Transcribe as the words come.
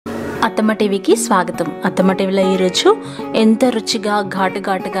అత్తమ్మ టీవీకి స్వాగతం. అత్తమ్మ టీవీలో ఈరోజు ఎంత రుచిగా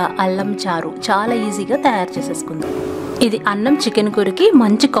ఘాటుగా అల్లం చారు చాలా ఈజీగా తయారు చేసేసుకుందాం. ఇది అన్నం చికెన్ కూరకి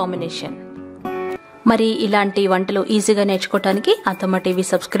మంచి కాంబినేషన్. మరి ఇలాంటి వంటలు ఈజీగా నేర్చుకోవడానికి అత్తమ్మ టీవీ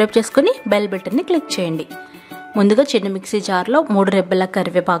సబ్స్క్రైబ్ చేసుకుని బెల్ బటన్ని క్లిక్ చేయండి. ముందుగా చిన్న మిక్సీ జార్లో 3 రెబ్బల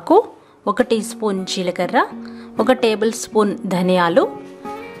కరివేపాకు, 1 టీ స్పూన్ జీలకర్ర, 1 టేబుల్ స్పూన్ ధనియాలు,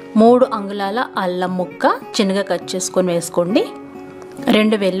 3 అంగుళాల అల్లం ముక్క చిన్నగా కట్ చేసుకొని వేసుకోండి.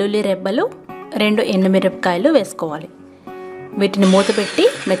 2 వెల్లుల్లి రెబ్బలు, 2 ఎండుమిరపకాయలు వేసుకోవాలి. వీటిని మూత పెట్టి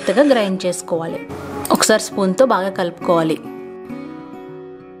మెత్తగా గ్రైండ్ చేసుకోవాలి. ఒకసారి స్పూన్తో బాగా కలుపుకోవాలి.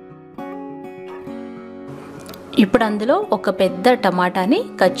 ఇప్పుడు అందులో ఒక పెద్ద టమాటాని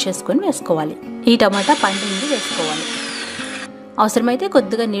కట్ చేసుకొని వేసుకోవాలి. ఈ టమాటా పండింది వేసుకోవాలి. అవసరమైతే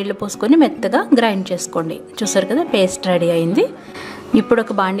కొద్దిగా నీళ్లు పోసుకొని మెత్తగా గ్రైండ్ చేసుకోండి. చూసారు కదా, పేస్ట్ రెడీ అయింది. ఇప్పుడు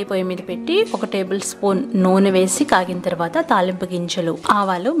ఒక బాండీ పొయ్యి మీద పెట్టి 1 టేబుల్ స్పూన్ నూనె వేసి కాగిన తర్వాత తాలింపు గింజలు,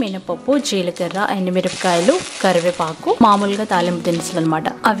 ఆవాలు, మినపప్పు, జీలకర్ర, ఎండుమిరపకాయలు, కరివేపాకు, మామూలుగా తాలింపు దినుసులు అనమాట.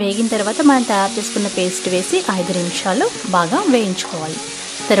 అవి వేగిన తర్వాత మనం తయారు చేసుకున్న పేస్ట్ వేసి 5 నిమిషాలు బాగా వేయించుకోవాలి.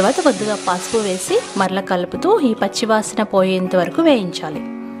 తర్వాత కొద్దిగా పసుపు వేసి మరలా కలుపుతూ ఈ పచ్చివాసన పోయేంత వరకు వేయించాలి.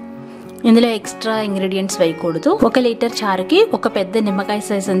 ఇందులో ఎక్స్ట్రా ఇంగ్రీడియంట్స్ వేయకూడదు. 1 లీటర్ చారుకి 1 పెద్ద నిమ్మకాయ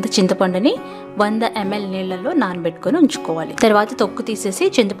సైజ్ అంత చింతపండుని 100 ml నీళ్లలో నానబెట్టుకొని ఉంచుకోవాలి. తర్వాత తొక్కు తీసేసి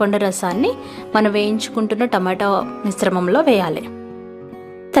చింతపండు రసాన్ని మనం వేయించుకుంటున్న టమాటా మిశ్రమంలో వేయాలి.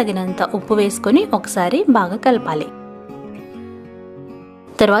 తగినంత ఉప్పు వేసుకొని ఒకసారి బాగా కలపాలి.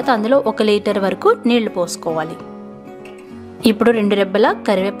 తర్వాత అందులో 1 లీటర్ వరకు నీళ్లు పోసుకోవాలి. ఇప్పుడు 2 రెబ్బల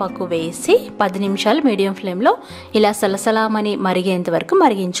కరివేపాకు వేసి 10 నిమిషాలు మీడియం ఫ్లేమ్లో ఇలా సలసలామని మరిగేంత వరకు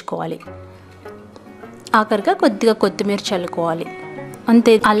మరిగించుకోవాలి. ఆఖరిగా కొద్దిగా కొత్తిమీర చల్లుకోవాలి.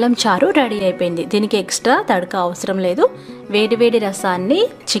 అంతే, అల్లం చారు రెడీ అయిపోయింది. దీనికి ఎక్స్ట్రా తడక అవసరం లేదు. వేడి రసాన్ని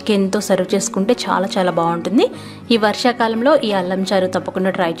చికెన్తో సర్వ్ చేసుకుంటే చాలా బాగుంటుంది. ఈ వర్షాకాలంలో ఈ అల్లం చారు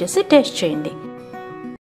తప్పకుండా ట్రై చేసి టేస్ట్ చేయండి.